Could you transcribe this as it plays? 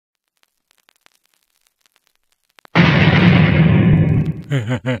Too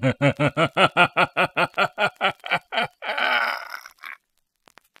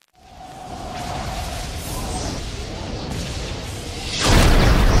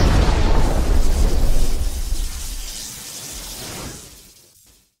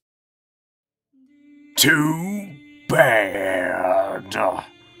bad.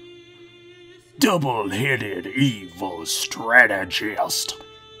 Double-headed evil strategist.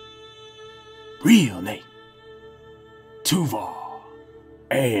 Real name: Tuva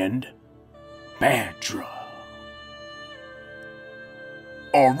and Badra.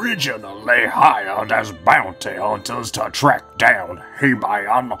 Originally hired as bounty hunters to track down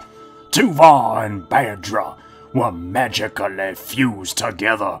He-Man, Tuva and Badra were magically fused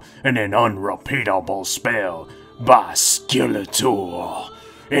together in an unrepeatable spell by Skeletor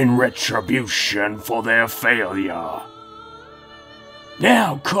in retribution for their failure.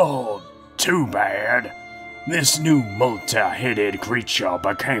 Now called TWOBAD, this new multi-headed creature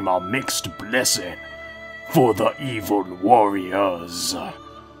became a mixed blessing for the evil warriors.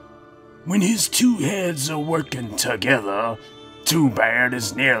 When his two heads are working together, TWOBAD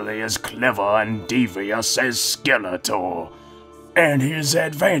is nearly as clever and devious as Skeletor, and his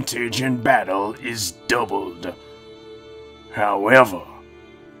advantage in battle is doubled. However,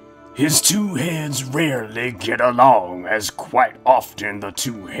 his two heads rarely get along, as quite often the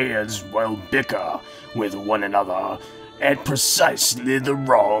two heads will bicker with one another at precisely the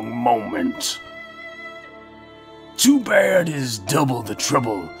wrong moment. TWOBAD is double the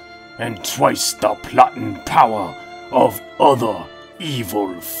trouble and twice the plotting power of other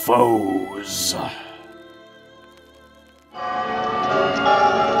evil foes.